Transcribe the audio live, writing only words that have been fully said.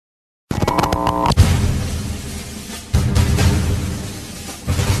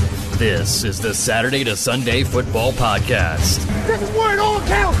This is the Saturday to Sunday Football Podcast. This is where it all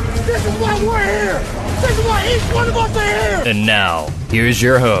counts. This is why we're here. This is why each one of us are here. And now, here's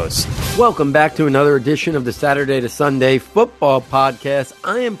your host. Welcome back to another edition of the Saturday to Sunday Football Podcast.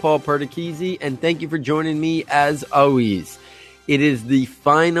 I am Paul Perticchese, and thank you for joining me as always. It is the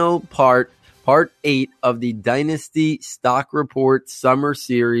final part 8 of the Dynasty Stock Report Summer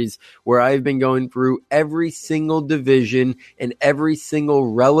Series, where I've been going through every single division and every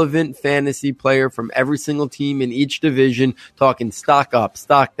single relevant fantasy player from every single team in each division, talking stock up,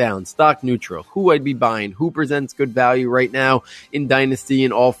 stock down, stock neutral, who I'd be buying, who presents good value right now in Dynasty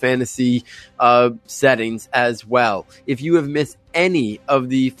and all fantasy settings as well. If you have missed any of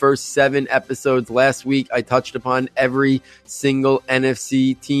the first 7 episodes last week, I touched upon every single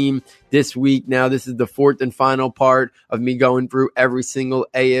NFC team. This week, now this is the 4th and final part of me going through every single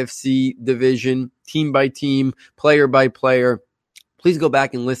AFC division, team by team, player by player. Please go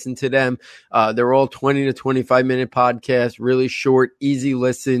back and listen to them. They're all 20 to 25 minute podcasts, really short, easy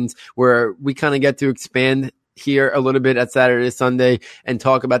listens where we kind of get to expand here a little bit at Saturday to Sunday and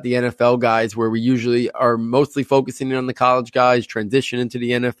talk about the NFL guys, where we usually are mostly focusing on the college guys, transition into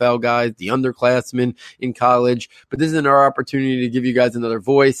the NFL guys, the underclassmen in college. But this is our opportunity to give you guys another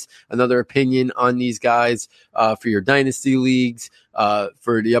voice, another opinion on these guys for your dynasty leagues,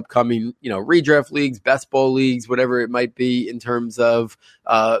 for the upcoming, redraft leagues, best ball leagues, whatever it might be in terms of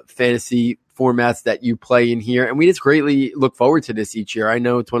fantasy formats that you play in here. And we just greatly look forward to this each year. I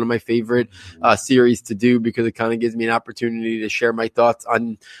know it's one of my favorite series to do because it kind of gives me an opportunity to share my thoughts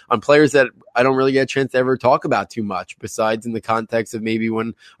on players that I don't really get a chance to ever talk about too much, besides in the context of maybe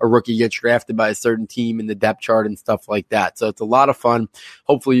when a rookie gets drafted by a certain team in the depth chart and stuff like that. So it's a lot of fun.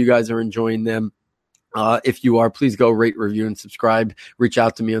 Hopefully you guys are enjoying them. If you are, please go rate, review, and subscribe. Reach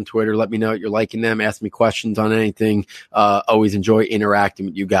out to me on Twitter. Let me know that you're liking them. Ask me questions on anything. Always enjoy interacting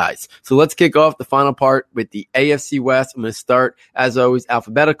with you guys. So let's kick off the final part with the AFC West. I'm going to start, as always,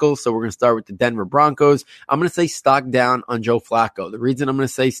 alphabetical. So we're going to start with the Denver Broncos. I'm going to say stock down on Joe Flacco. The reason I'm going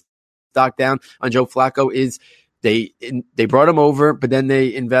to say stock down on Joe Flacco is they brought him over, but then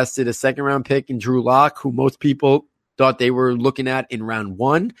they invested a second-round pick in Drew Lock, who most people thought they were looking at in round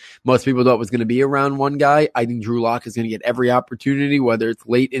 1. Most people thought was going to be a round 1 guy. I think Drew Lock is going to get every opportunity, whether it's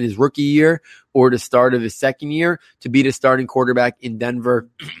late in his rookie year or the start of his second year, to be the starting quarterback in Denver.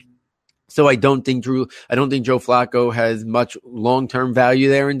 So I don't think Joe Flacco has much long-term value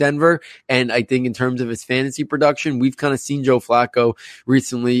there in Denver. And I think in terms of his fantasy production, we've kind of seen Joe Flacco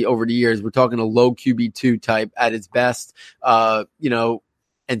recently over the years. We're talking a low QB2 type at his best,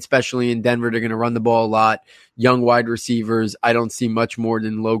 and especially in Denver, they're going to run the ball a lot. Young wide receivers, I don't see much more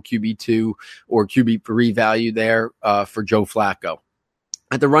than low QB2 or QB3 value there for Joe Flacco.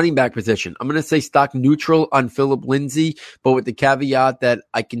 At the running back position, I'm going to say stock neutral on Phillip Lindsay, but with the caveat that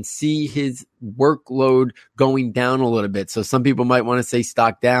I can see his workload going down a little bit. So some people might want to say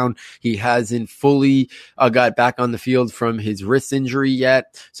stock down. He hasn't fully got back on the field from his wrist injury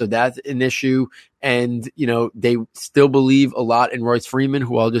yet. So that's an issue. And, they still believe a lot in Royce Freeman,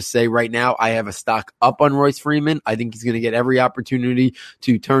 who I'll just say right now, I have a stock up on Royce Freeman. I think he's going to get every opportunity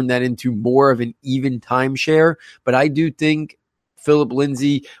to turn that into more of an even timeshare. But I do think Phillip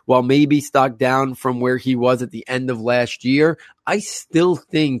Lindsay, while maybe stock down from where he was at the end of last year, I still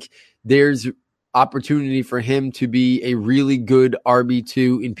think there's opportunity for him to be a really good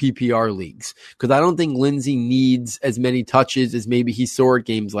RB2 in PPR leagues, because I don't think Lindsay needs as many touches as maybe he saw at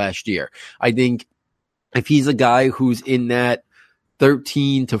games last year. I think if he's a guy who's in that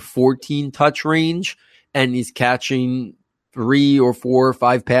 13 to 14 touch range and he's catching 3 or 4 or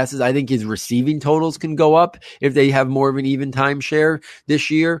 5 passes, I think his receiving totals can go up if they have more of an even timeshare this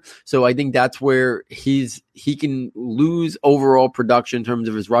year. So I think that's where he can lose overall production in terms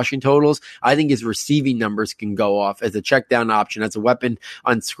of his rushing totals. I think his receiving numbers can go off as a check down option, as a weapon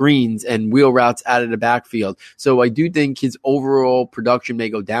on screens and wheel routes out of the backfield. So I do think his overall production may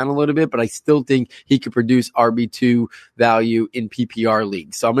go down a little bit, but I still think he could produce RB2 value in PPR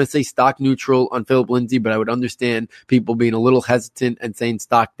leagues. So I'm going to say stock neutral on Phillip Lindsay, but I would understand people being a little hesitant and saying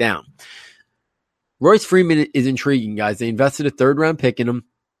stock down. Royce Freeman is intriguing, guys. They invested a 3rd-round pick in him.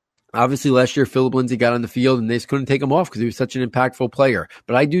 Obviously, last year, Phillip Lindsay got on the field and they just couldn't take him off because he was such an impactful player.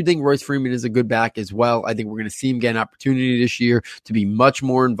 But I do think Royce Freeman is a good back as well. I think we're going to see him get an opportunity this year to be much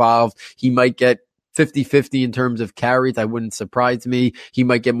more involved. He might get 50-50 in terms of carries. I wouldn't surprise me. He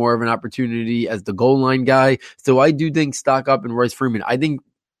might get more of an opportunity as the goal line guy. So I do think stock up in Royce Freeman. I think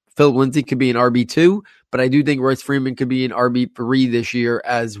Phillip Lindsay could be an RB2, but I do think Royce Freeman could be an RB3 this year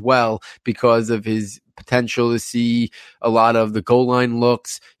as well because of his potential to see a lot of the goal line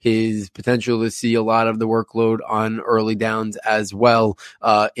looks, his potential to see a lot of the workload on early downs as well,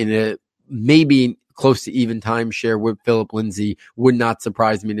 in a maybe close to even timeshare with Phillip Lindsay would not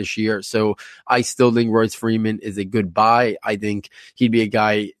surprise me this year. So I still think Royce Freeman is a good buy. I think he'd be a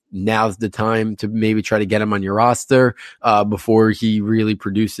guy, now's the time to maybe try to get him on your roster before he really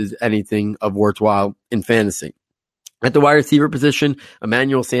produces anything of worthwhile in fantasy. At the wide receiver position,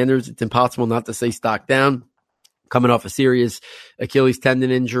 Emmanuel Sanders, it's impossible not to say stock down. Coming off a serious Achilles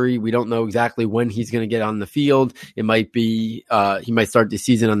tendon injury. We don't know exactly when he's going to get on the field. It might be, he might start the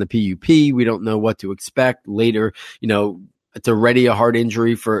season on the PUP. We don't know what to expect later. It's already a hard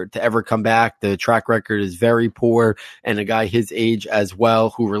injury to ever come back. The track record is very poor, and a guy his age as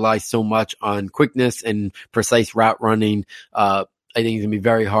well, who relies so much on quickness and precise route running, I think it's going to be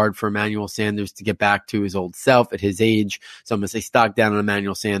very hard for Emmanuel Sanders to get back to his old self at his age. So I'm going to say stock down on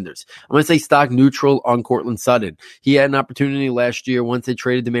Emmanuel Sanders. I'm going to say stock neutral on Courtland Sutton. He had an opportunity last year once they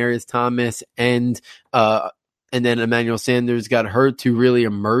traded Demaryius Thomas and then Emmanuel Sanders got hurt to really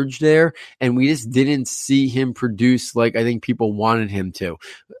emerge there. And we just didn't see him produce like I think people wanted him to.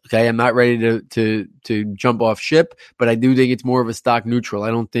 Okay. I'm not ready to jump off ship, but I do think it's more of a stock neutral. I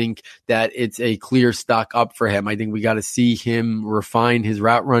don't think that it's a clear stock up for him. I think we got to see him refine his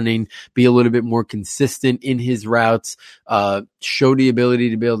route running, be a little bit more consistent in his routes, show the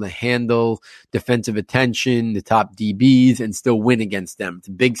ability to be able to handle defensive attention, the top DBs, and still win against them. It's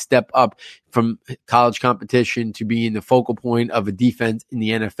a big step up from college competition to being the focal point of a defense in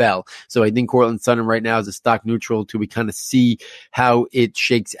the NFL. So I think Courtland Sutton right now is a stock neutral till we kind of see how it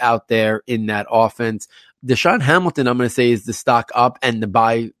shakes out there in that offense. Deshaun Hamilton, I'm going to say, is the stock up and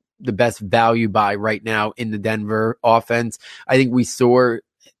the best value buy right now in the Denver offense. I think we saw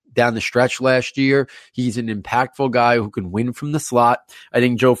down the stretch last year, he's an impactful guy who can win from the slot. I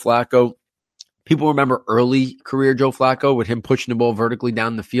think Joe Flacco, people remember early career Joe Flacco with him pushing the ball vertically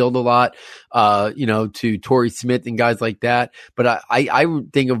down the field a lot, to Torrey Smith and guys like that. But I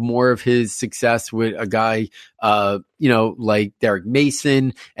would think of more of his success with a guy, like Derek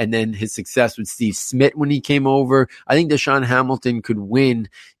Mason, and then his success with Steve Smith when he came over. I think Deshaun Hamilton could win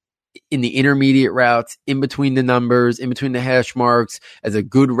in the intermediate routes, in between the numbers, in between the hash marks, as a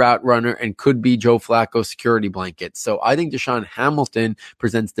good route runner, and could be Joe Flacco's security blanket. So I think Deshaun Hamilton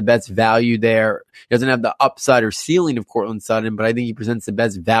presents the best value there. He doesn't have the upside or ceiling of Courtland Sutton, but I think he presents the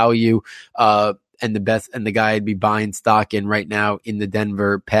best value, and the guy I'd be buying stock in right now in the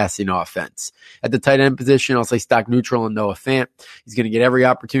Denver passing offense. At the tight end position, I'll say stock neutral on Noah Fant. He's going to get every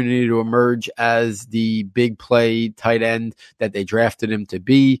opportunity to emerge as the big play tight end that they drafted him to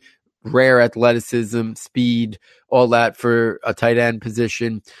be. Rare athleticism, speed, all that for a tight end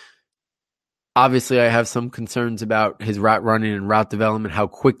position. Obviously, I have some concerns about his route running and route development, how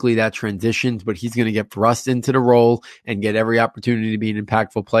quickly that transitions, but he's going to get thrust into the role and get every opportunity to be an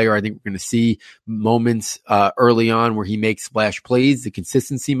impactful player. I think we're going to see moments early on where he makes splash plays. The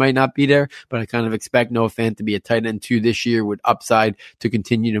consistency might not be there, but I kind of expect Noah Fant to be a tight end 2 this year with upside to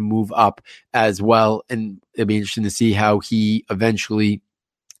continue to move up as well. And it'll be interesting to see how he eventually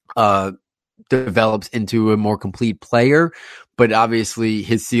develops into a more complete player, but obviously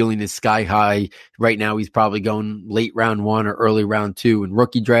his ceiling is sky high. Right now, he's probably going late round 1 or early round 2 in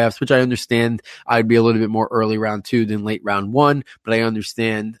rookie drafts, which I understand. I'd be a little bit more early round 2 than late round 1, but I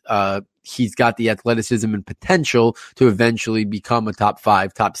understand he's got the athleticism and potential to eventually become a top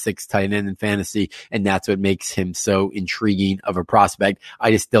 5, top 6 tight end in fantasy, and that's what makes him so intriguing of a prospect.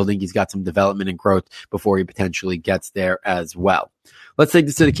 I just still think he's got some development and growth before he potentially gets there as well. Let's take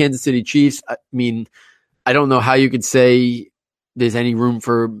this to the Kansas City Chiefs. I mean, I don't know how you could say there's any room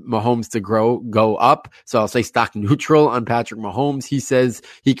for Mahomes to go up. So I'll say stock neutral on Patrick Mahomes. He says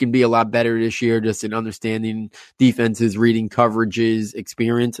he can be a lot better this year just in understanding defenses, reading coverages,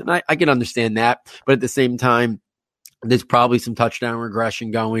 experience. And I can understand that. But at the same time, there's probably some touchdown regression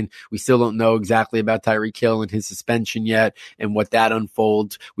going. We still don't know exactly about Tyreek Hill and his suspension yet and what that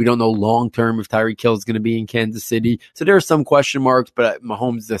unfolds. We don't know long-term if Tyreek Hill is going to be in Kansas City. So there are some question marks, but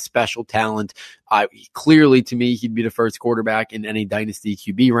Mahomes is a special talent. Clearly, to me, he'd be the first quarterback in any dynasty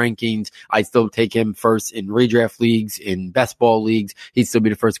QB rankings. I'd still take him first in redraft leagues, in best ball leagues. He'd still be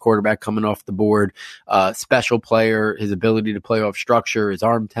the first quarterback coming off the board. Special player, his ability to play off structure, his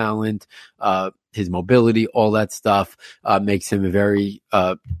arm talent, his mobility, all that stuff makes him a very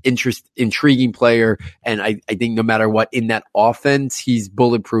intriguing player. And I think no matter what in that offense, he's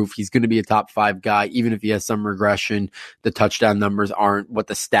bulletproof. He's going to be a top 5 guy, even if he has some regression. The touchdown numbers aren't what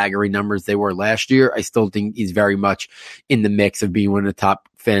the staggering numbers they were last year. I still think he's very much in the mix of being one of the top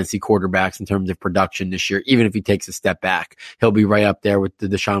fantasy quarterbacks in terms of production this year. Even if he takes a step back, he'll be right up there with the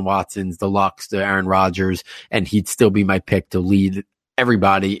Deshaun Watsons, the Lucks, the Aaron Rodgers, and he'd still be my pick to lead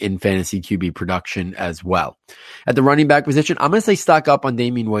everybody in fantasy QB production as well. At the running back position, I'm going to say stock up on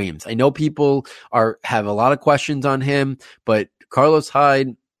Damien Williams. I know people have a lot of questions on him, but Carlos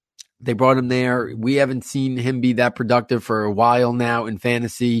Hyde, they brought him there. We haven't seen him be that productive for a while now in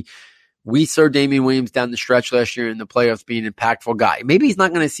fantasy. We saw Damien Williams down the stretch last year in the playoffs being an impactful guy. Maybe he's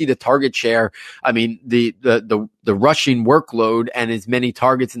not going to see the target share. I mean, the rushing workload and as many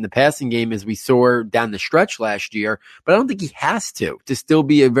targets in the passing game as we saw down the stretch last year, but I don't think he has to still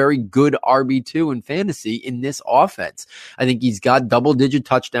be a very good RB2 in fantasy in this offense. I think he's got double-digit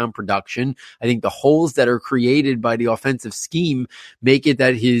touchdown production. I think the holes that are created by the offensive scheme make it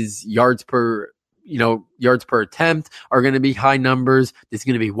that his yards per attempt are going to be high numbers. There's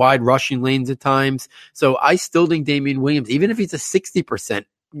going to be wide rushing lanes at times. So I still think Damien Williams, even if he's a 60%,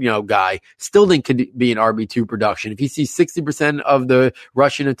 guy, still think could be an RB2 production. If he sees 60% of the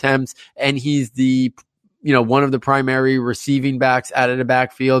rushing attempts and he's the, one of the primary receiving backs out of the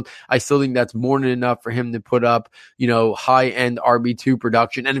backfield, I still think that's more than enough for him to put up, high end RB2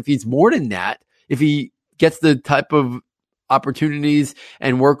 production. And if he's more than that, if he gets the type of opportunities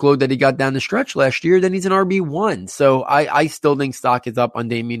and workload that he got down the stretch last year, then he's an RB1. So I still think stock is up on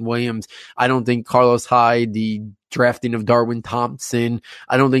Damien Williams. I don't think Carlos Hyde, the drafting of Darwin Thompson,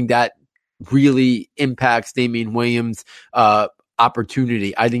 I don't think that really impacts Damien Williams'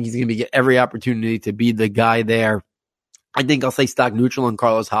 opportunity. I think he's going to get every opportunity to be the guy there. I think I'll say stock neutral on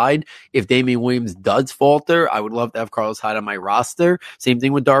Carlos Hyde. If Damien Williams does falter, I would love to have Carlos Hyde on my roster. Same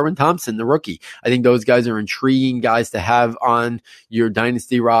thing with Darwin Thompson, the rookie. I think those guys are intriguing guys to have on your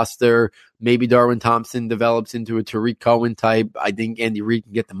dynasty roster. Maybe Darwin Thompson develops into a Tariq Cohen type. I think Andy Reid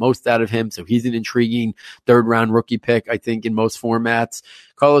can get the most out of him. So he's an intriguing 3rd-round rookie pick, I think, in most formats.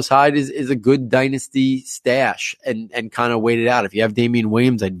 Carlos Hyde is a good dynasty stash and kind of wait it out. If you have Damien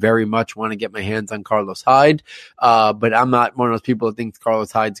Williams, I'd very much want to get my hands on Carlos Hyde. But I'm not one of those people that thinks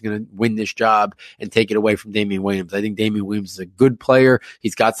Carlos Hyde's going to win this job and take it away from Damien Williams. I think Damien Williams is a good player.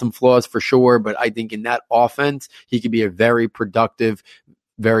 He's got some flaws for sure, but I think in that offense, he could be a very productive,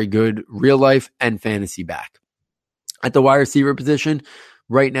 very good real life and fantasy back. At the wide receiver position,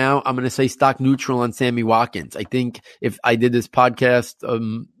 right now, I'm going to say stock neutral on Sammy Watkins. I think if I did this podcast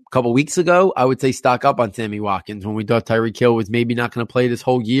a couple weeks ago, I would say stock up on Sammy Watkins when we thought Tyreek Hill was maybe not going to play this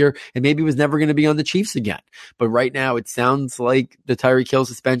whole year and maybe was never going to be on the Chiefs again. But right now, it sounds like the Tyreek Hill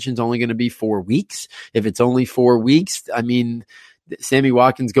suspension is only going to be 4 weeks. If it's only 4 weeks, I mean, Sammy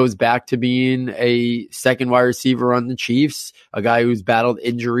Watkins goes back to being a second wide receiver on the Chiefs, a guy who's battled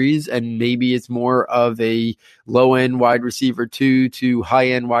injuries, and maybe it's more of a low-end wide receiver 2 to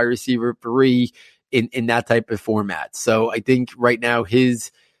high-end wide receiver 3 in that type of format. So I think right now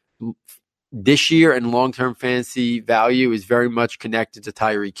his this year and long-term fantasy value is very much connected to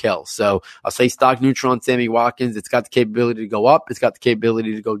Tyreek Hill. So I'll say stock neutral on Sammy Watkins. It's got the capability to go up. It's got the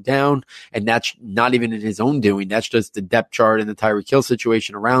capability to go down. And that's not even in his own doing. That's just the depth chart and the Tyreek Hill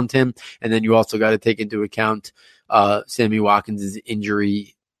situation around him. And then you also got to take into account Sammy Watkins'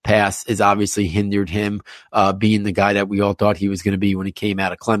 injury past has obviously hindered him being the guy that we all thought he was going to be when he came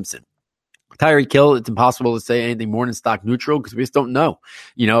out of Clemson. Tyreek Hill, it's impossible to say anything more than stock neutral because we just don't know.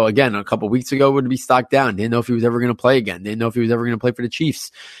 Again, a couple of weeks ago, it would be stock down. Didn't know if he was ever going to play again. Didn't know if he was ever going to play for the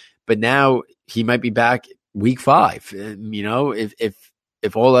Chiefs. But now he might be back week 5. And,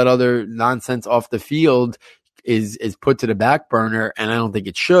 if all that other nonsense off the field is put to the back burner, and I don't think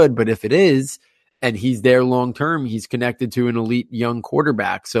it should, but if it is, and he's there long term, he's connected to an elite young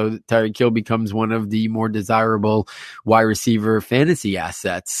quarterback. So Tyreek Hill becomes one of the more desirable wide receiver fantasy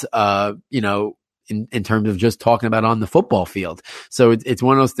assets, in terms of just talking about on the football field. So it's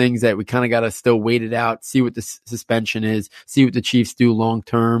one of those things that we kind of got to still wait it out, see what the suspension is, see what the Chiefs do long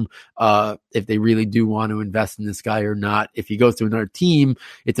term, if they really do want to invest in this guy or not. If he goes to another team,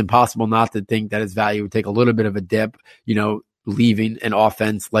 it's impossible not to think that his value would take a little bit of a dip, leaving an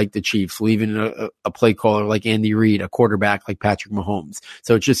offense like the Chiefs, leaving a play caller like Andy Reid, a quarterback like Patrick Mahomes.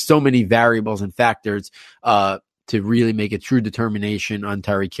 So it's just so many variables and factors to really make a true determination on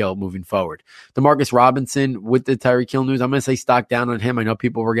Tyreek Hill moving forward. DeMarcus Robinson, with the Tyreek Hill news, I'm going to say stock down on him. I know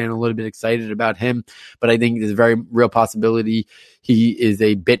people were getting a little bit excited about him, but I think there's a very real possibility he is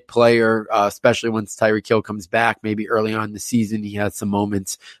a bit player, especially once Tyreek Hill comes back. Maybe early on in the season, he has some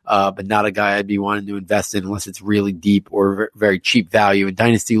moments, but not a guy I'd be wanting to invest in unless it's really deep or very cheap value in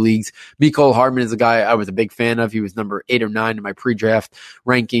dynasty leagues. Mecole Hardman is a guy I was a big fan of. He was number 8 or 9 in my pre-draft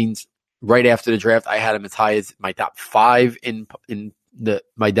rankings. Right after the draft, I had him as high as my top 5 in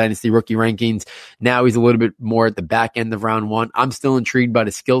my dynasty rookie rankings. Now he's a little bit more at the back end of round 1. I'm still intrigued by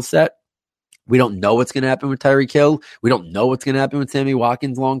the skill set. We don't know what's going to happen with Tyreek Hill. We don't know what's going to happen with Sammy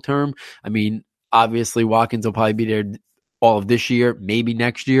Watkins long term. I mean, obviously Watkins will probably be there all of this year, maybe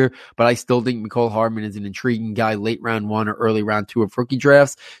next year, but I still think Mecole Hardman is an intriguing guy late round 1 or early round 2 of rookie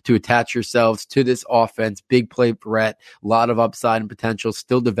drafts to attach yourselves to this offense. Big play threat, a lot of upside and potential,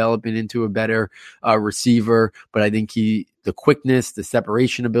 still developing into a better receiver, but I think the quickness, the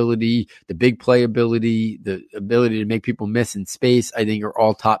separation ability, the big play ability, the ability to make people miss in space, I think are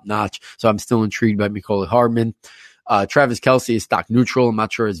all top notch. So I'm still intrigued by Mecole Hardman. Travis Kelce is stock neutral. I'm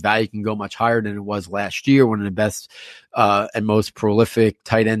not sure his value can go much higher than it was last year, one of the best and most prolific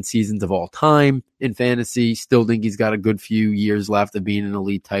tight end seasons of all time in fantasy. Still think he's got a good few years left of being an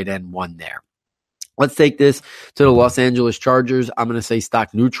elite tight end one there. Let's take this to the Los Angeles Chargers. I'm going to say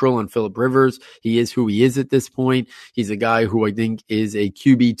stock neutral on Phillip Rivers. He is who he is at this point. He's a guy who I think is a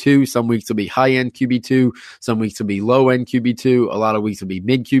QB2. Some weeks will be high-end QB2. Some weeks will be low-end QB2. A lot of weeks will be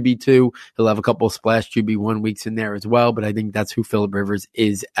mid-QB2. He'll have a couple of splash QB1 weeks in there as well, but I think that's who Phillip Rivers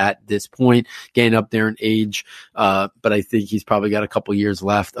is at this point. Getting up there in age, but I think he's probably got a couple years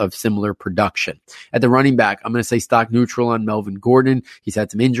left of similar production. At the running back, I'm going to say stock neutral on Melvin Gordon. He's had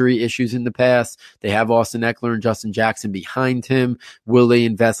some injury issues in the past. They have Austin Eckler and Justin Jackson behind him. Will they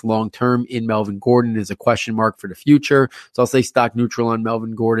invest long-term in Melvin Gordon is a question mark for the future. So I'll say stock neutral on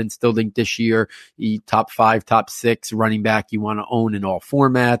Melvin Gordon. Still think this year, he top 5, top 6 running back you want to own in all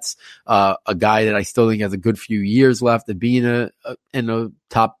formats. A guy that I still think has a good few years left of being in a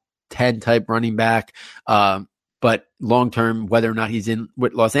top 10 type running back. But long-term, whether or not he's in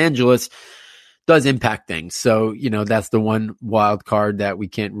with Los Angeles, does impact things. So, that's the one wild card that we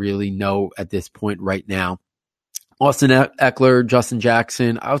can't really know at this point right now. Austin Eckler, Justin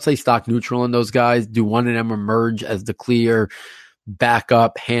Jackson, I would say stock neutral on those guys. Do one of them emerge as the clear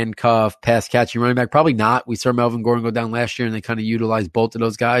backup, handcuff, pass catching running back? Probably not. We saw Melvin Gordon go down last year and they kind of utilized both of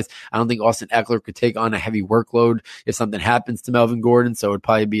those guys. I don't think Austin Eckler could take on a heavy workload if something happens to Melvin Gordon. So it would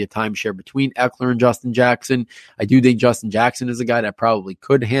probably be a timeshare between Eckler and Justin Jackson. I do think Justin Jackson is a guy that probably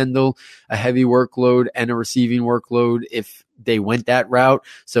could handle a heavy workload and a receiving workload if they went that route.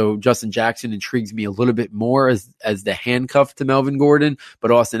 So Justin Jackson intrigues me a little bit more as the handcuff to Melvin Gordon, but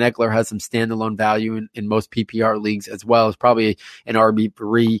Austin Eckler has some standalone value in most PPR leagues as well as probably an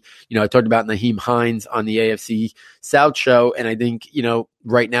RB3. I talked about Nyheim Hines on the AFC South show, and I think,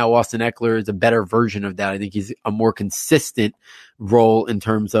 right now Austin Eckler is a better version of that. I think he's a more consistent role in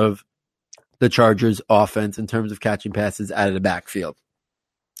terms of the Chargers offense, in terms of catching passes out of the backfield.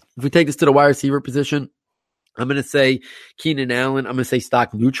 If we take this to the wide receiver position, I'm going to say Keenan Allen. I'm going to say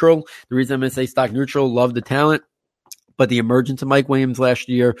stock neutral. The reason I'm going to say stock neutral, love the talent, but the emergence of Mike Williams last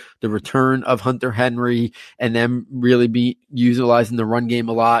year, the return of Hunter Henry, and them really be utilizing the run game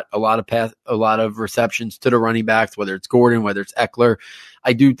a lot of receptions to the running backs, whether it's Gordon, whether it's Eckler.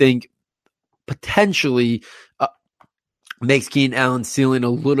 I do think potentially makes Keenan Allen's ceiling a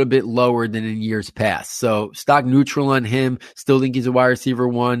little bit lower than in years past. So stock neutral on him. Still think he's a wide receiver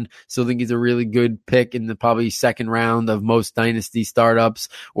 1. Still think he's a really good pick in the probably second round of most dynasty startups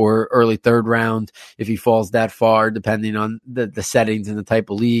or early third round if he falls that far, depending on the settings and the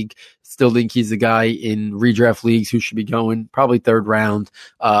type of league. Still think he's a guy in redraft leagues who should be going probably third round.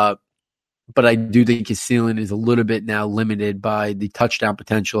 But I do think his ceiling is a little bit now limited by the touchdown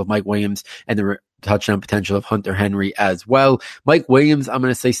potential of Mike Williams and the touchdown potential of Hunter Henry as well. Mike Williams, I'm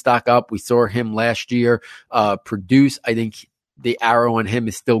going to say stock up. We saw him last year produce. I think the arrow on him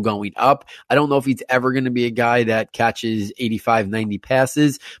is still going up. I don't know if he's ever going to be a guy that catches 85, 90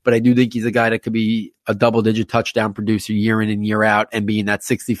 passes, but I do think he's a guy that could be a double-digit touchdown producer year in and year out and be in that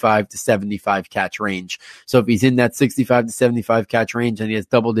 65 to 75 catch range. So if he's in that 65 to 75 catch range and he has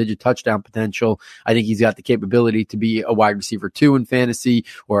double-digit touchdown potential, I think he's got the capability to be a wide receiver 2 in fantasy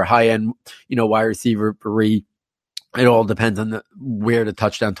or a high-end, wide receiver 3. It all depends on where the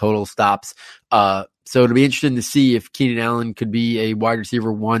touchdown total stops. So it'll be interesting to see if Keenan Allen could be a wide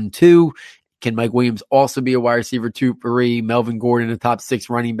receiver 1, 2 Can Mike Williams also be a wide receiver 2-3? Melvin Gordon, a top 6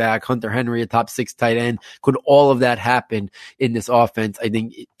 running back, Hunter Henry, a top 6 tight end. Could all of that happen in this offense? I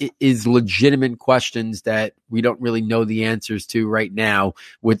think it is legitimate questions that we don't really know the answers to right now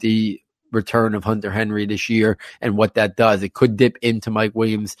with the return of Hunter Henry this year and what that does. It could dip into Mike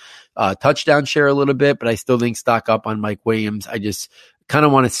Williams' touchdown share a little bit, but I still think stock up on Mike Williams. I just kind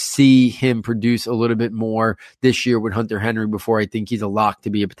of want to see him produce a little bit more this year with Hunter Henry before I think he's a lock to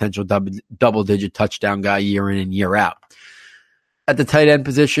be a potential double-digit touchdown guy year in and year out. At the tight end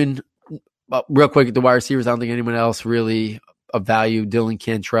position, real quick at the wide receivers, I don't think anyone else really of value. Dylan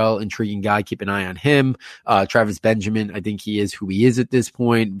Cantrell, intriguing guy. Keep an eye on him. Travis Benjamin, I think he is who he is at this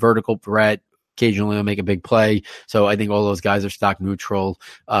point. Vertical threat. Occasionally he'll make a big play. So I think all those guys are stock neutral.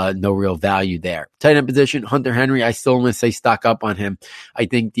 No real value there. Tight end position, Hunter Henry, I still want to say stock up on him. I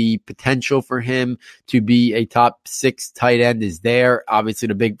think the potential for him to be a top 6 tight end is there. Obviously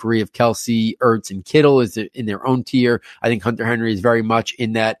the big 3 of Kelsey, Ertz, and Kittle is in their own tier. I think Hunter Henry is very much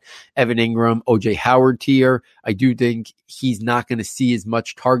in that Evan Ingram, OJ Howard tier. I do think he's not going to see as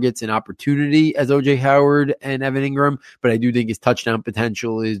much targets and opportunity as OJ Howard and Evan Ingram, but I do think his touchdown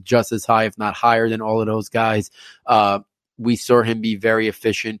potential is just as high, if not higher than all of those guys. We saw him be very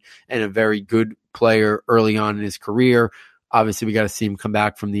efficient and a very good player early on in his career. Obviously, we got to see him come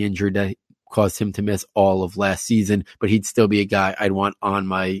back from the injury that caused him to miss all of last season, but he'd still be a guy I'd want on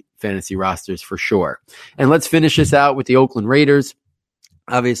my fantasy rosters for sure. And let's finish this out with the Oakland Raiders.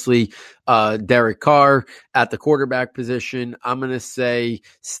 Obviously, Derek Carr at the quarterback position. I'm going to say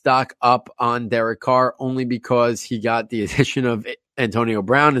stock up on Derek Carr only because he got the addition of Antonio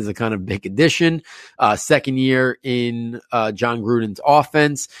Brown as a kind of big addition. Second year in John Gruden's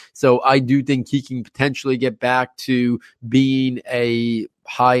offense. So I do think he can potentially get back to being a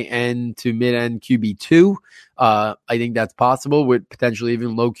high-end to mid-end QB2. I think that's possible with potentially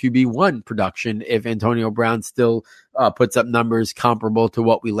even low QB1 production if Antonio Brown still puts up numbers comparable to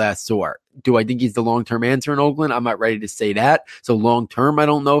what we last saw. Do I think he's the long-term answer in Oakland? I'm not ready to say that. So long-term, I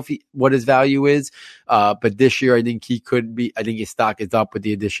don't know what his value is. But this year, I think he could be. I think his stock is up with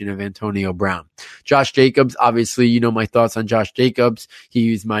the addition of Antonio Brown. Josh Jacobs, obviously, you know my thoughts on Josh Jacobs.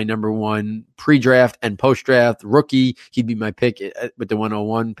 He's my number 1 pre-draft and post-draft rookie. He'd be my pick with the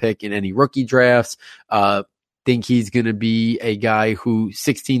 101 pick in any rookie drafts. Think he's going to be a guy who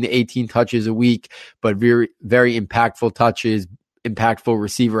 16 to 18 touches a week, but very, very impactful touches, impactful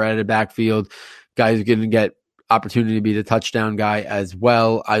receiver out of the backfield. Guys are going to get opportunity to be the touchdown guy as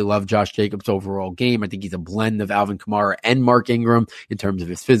well. I love Josh Jacobs' overall game. I think he's a blend of Alvin Kamara and Mark Ingram in terms of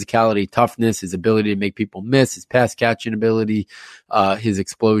his physicality, toughness, his ability to make people miss, his pass catching ability, his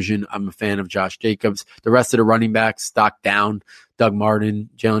explosion. I'm a fan of Josh Jacobs. The rest of the running backs, stock down. Doug Martin,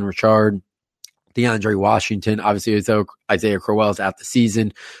 Jalen Richard, DeAndre Washington, obviously Isaiah Crowell's out the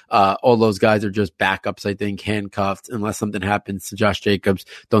season. All those guys are just backups, I think, handcuffed. Unless something happens to Josh Jacobs,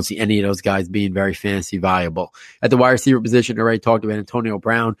 don't see any of those guys being very fantasy viable. At the wide receiver position, I already talked about Antonio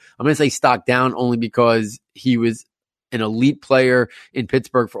Brown. I'm going to say stock down only because he was an elite player in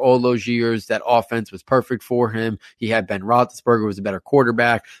Pittsburgh for all those years. That offense was perfect for him. He had Ben Roethlisberger, who was a better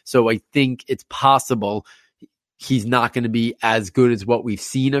quarterback. So I think it's possible he's not going to be as good as what we've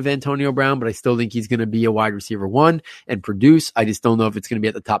seen of Antonio Brown, but I still think he's going to be a wide receiver 1 and produce. I just don't know if it's going to be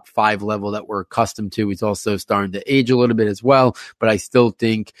at the top 5 level that we're accustomed to. He's also starting to age a little bit as well, but I still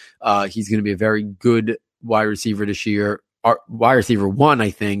think he's going to be a very good wide receiver this year. Wide receiver 1,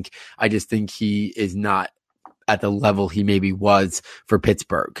 I think. I just think he is not at the level he maybe was for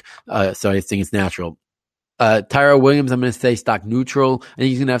Pittsburgh. So I just think it's natural. Tyrell Williams, I'm going to say stock neutral. I think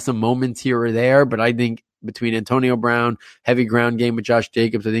he's going to have some moments here or there, but I think between Antonio Brown, heavy ground game with Josh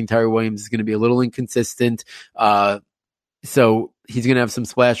Jacobs, I think Tyrell Williams is going to be a little inconsistent. So he's going to have some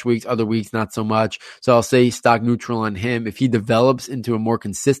splash weeks, other weeks, not so much. So I'll say stock neutral on him. If he develops into a more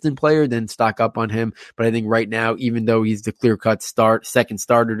consistent player, then stock up on him. But I think right now, even though he's the clear-cut second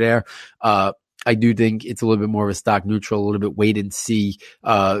starter there, I do think it's a little bit more of a stock neutral, a little bit wait and see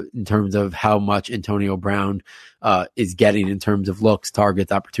in terms of how much Antonio Brown is getting in terms of looks,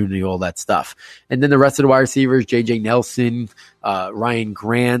 targets, opportunity, all that stuff. And then the rest of the wide receivers, J.J. Nelson, Ryan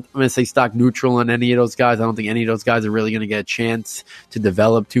Grant, I'm going to say stock neutral on any of those guys. I don't think any of those guys are really going to get a chance to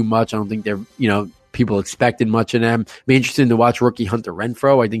develop too much. I don't think they're, people expected much of them. Be interesting to watch rookie Hunter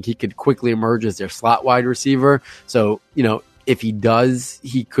Renfrow. I think he could quickly emerge as their slot wide receiver. So, if he does,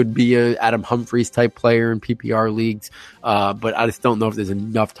 he could be a Adam Humphries type player in PPR leagues. But I just don't know if there's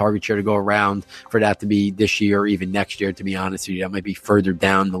enough target share to go around for that to be this year or even next year, to be honest with you. That might be further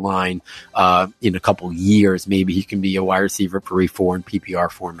down the line in a couple years. Maybe he can be a wide receiver 3-4 in PPR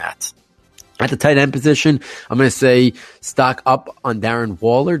formats. At the tight end position, I'm going to say stock up on Darren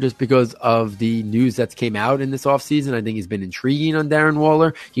Waller just because of the news that's came out in this offseason. I think he's been intriguing on Darren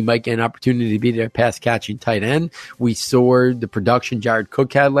Waller. He might get an opportunity to be their pass-catching tight end. We saw the production Jared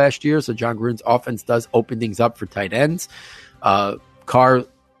Cook had last year, so John Gruden's offense does open things up for tight ends. Carr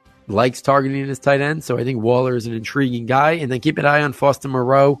likes targeting his tight end, so I think Waller is an intriguing guy. And then keep an eye on Foster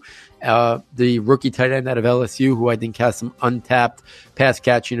Moreau, the rookie tight end out of LSU, who I think has some untapped pass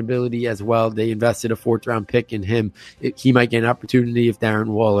catching ability as well. They invested a 4th-round pick in him. He might get an opportunity if Darren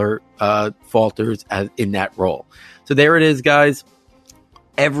Waller falters in that role. So there it is, guys.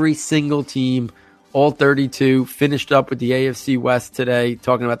 Every single team, all 32, finished up with the AFC West today,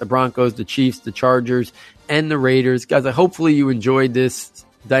 talking about the Broncos, the Chiefs, the Chargers, and the Raiders. Guys, hopefully you enjoyed this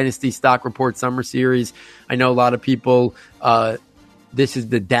Dynasty Stock Report Summer Series. I know a lot of people, this is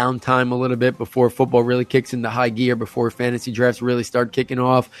the downtime a little bit before football really kicks into high gear, before fantasy drafts really start kicking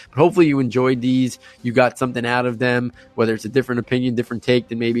off. But hopefully you enjoyed these. You got something out of them, whether it's a different opinion, different take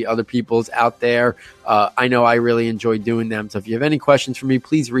than maybe other people's out there. I know I really enjoyed doing them. So if you have any questions for me,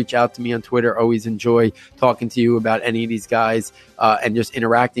 please reach out to me on Twitter. Always enjoy talking to you about any of these guys and just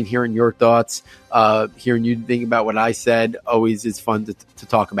interacting, hearing your thoughts, hearing you think about what I said. Always is fun to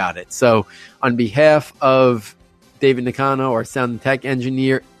talk about it. So on behalf of David Nakano, our sound and tech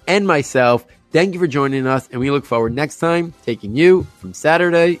engineer, and myself, thank you for joining us, and we look forward next time taking you from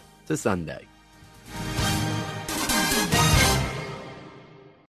Saturday to Sunday.